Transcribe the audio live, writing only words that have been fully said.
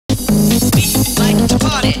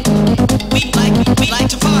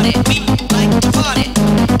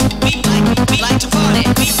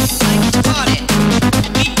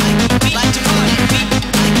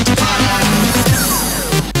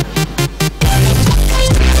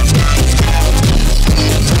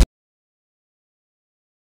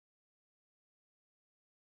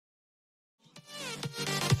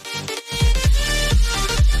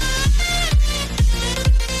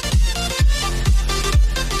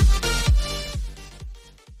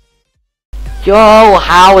Yo,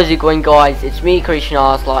 how is it going, guys? It's me, Christian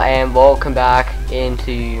Osler, and welcome back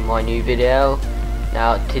into my new video.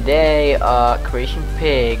 Now today Creation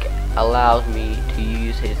Pig allows me to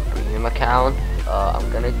use his premium account. I'm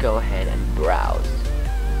gonna go ahead and browse,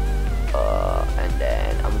 and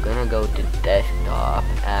then I'm gonna go to desktop,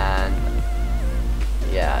 and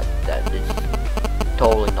yeah, that is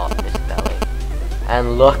totally not misspelling.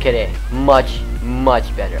 And look at it, much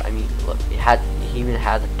better. I mean, look, he even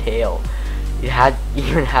has a tail. It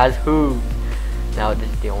even has hooves. Now this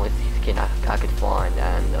is the only skin I could find,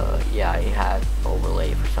 and yeah, it has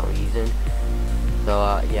overlay for some reason.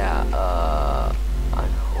 So yeah, I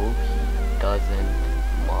hope he doesn't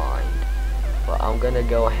mind. But I'm gonna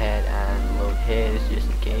go ahead and load his just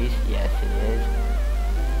in case. Yes, it is.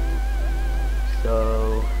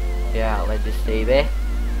 So yeah, let's just save it.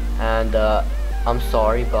 And I'm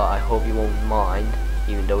sorry, but I hope you won't mind,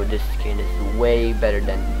 even though this skin is way better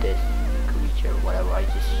than this creature, whatever I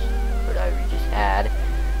just had.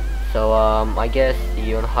 So I guess see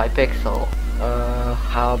you on Hypixel.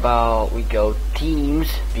 How about we go teams,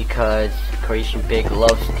 because Creation Pig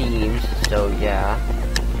loves teams. So yeah,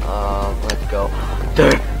 let's go.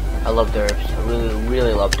 Derp! I love derps. I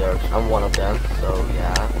really love derps. I'm one of them. So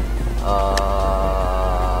yeah,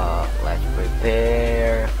 let's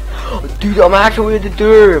prepare. Dude, I'm actually with the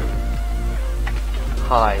derp.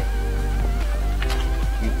 Hi.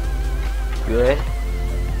 You good?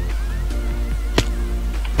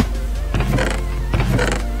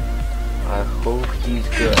 I hope he's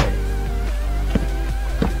good.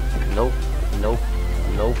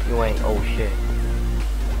 Nope, you ain't. Oh shit.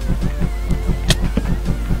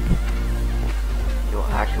 You're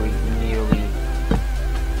actually nearly.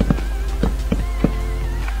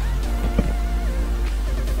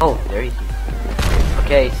 Oh, there he is.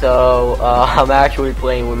 Okay, so I'm actually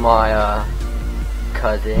playing with my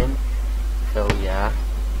cousin. So yeah,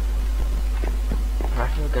 I'm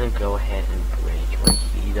actually gonna go ahead and bridge when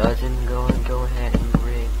he doesn't go ahead and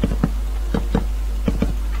bridge.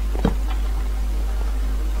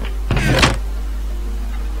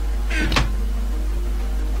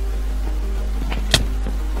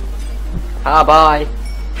 Ah, bye.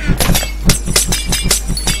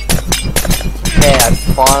 Okay, I've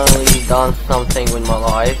finally done something with my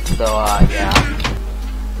life. So yeah.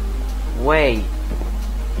 Wait.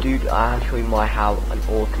 Dude, I actually might have an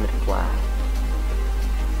ultimate plan.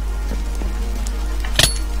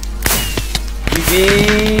 GG!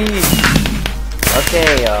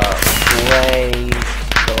 Okay, wait.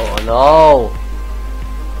 Oh no!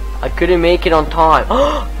 I couldn't make it on time.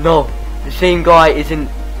 No! The same guy isn't.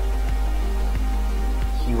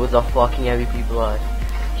 He was a fucking MVP plus.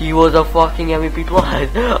 He was a fucking MVP plus.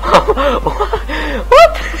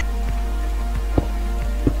 What?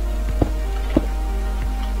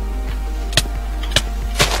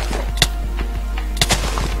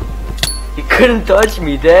 He couldn't touch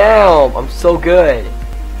me, damn! I'm so good.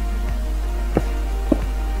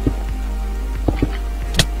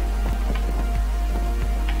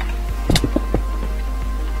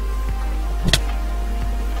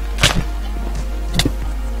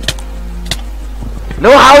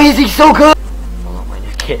 No, how is he so good? Hold on,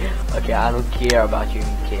 okay, I don't care about you,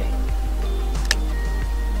 okay.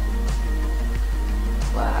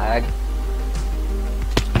 Flag.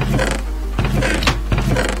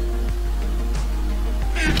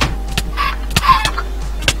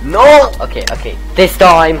 No! Okay, this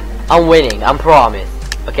time I'm winning, I promise.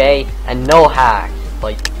 Okay? And no hacks.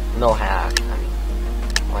 Like, no hacks. I mean,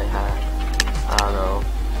 what hack? I don't know.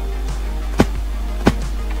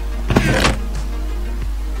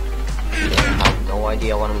 Yeah, I have no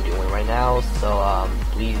idea what I'm doing right now, so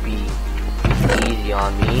please be easy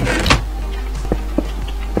on me.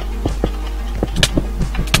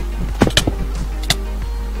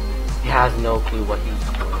 He has no clue what he's doing.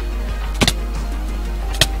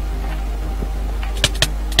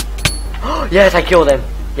 Yes, I killed him.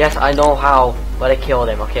 Yes, I know how, but I killed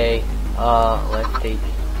him. Okay. Let's take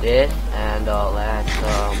this and let's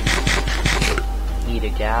eat a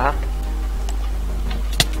gap.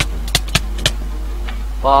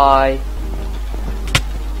 Bye.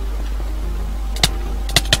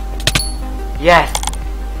 Yes.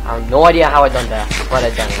 I have no idea how I done that, but I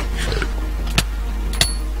done it.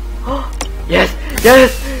 Yes.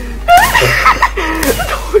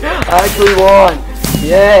 I actually won.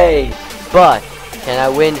 Yay. But can I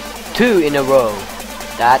win 2 in a row?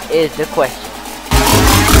 That is the question.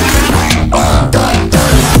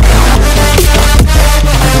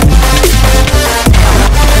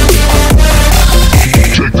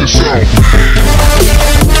 Check this out.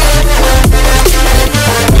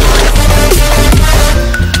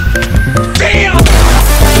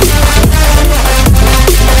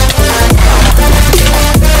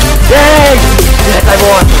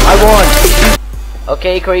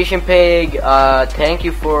 Okay, Creation Pig, thank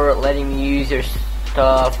you for letting me use your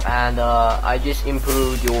stuff, and I just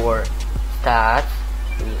improved your stats.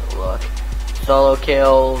 I mean, look, solo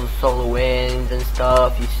kills, solo wins and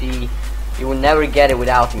stuff. You see, you will never get it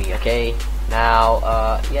without me. Okay,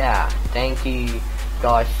 now yeah, thank you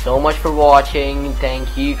guys so much for watching.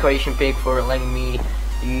 Thank you, Creation Pig, for letting me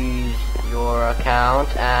use your account,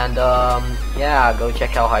 and yeah, go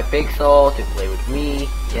check out Hypixel to play with me.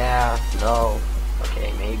 Yeah, no,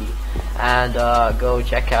 okay, maybe. And go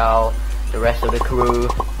check out the rest of the crew.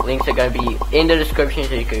 Links are gonna be in the description,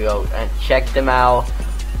 so you can go and check them out.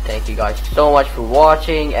 Thank you guys so much for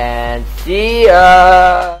watching, and see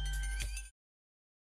ya!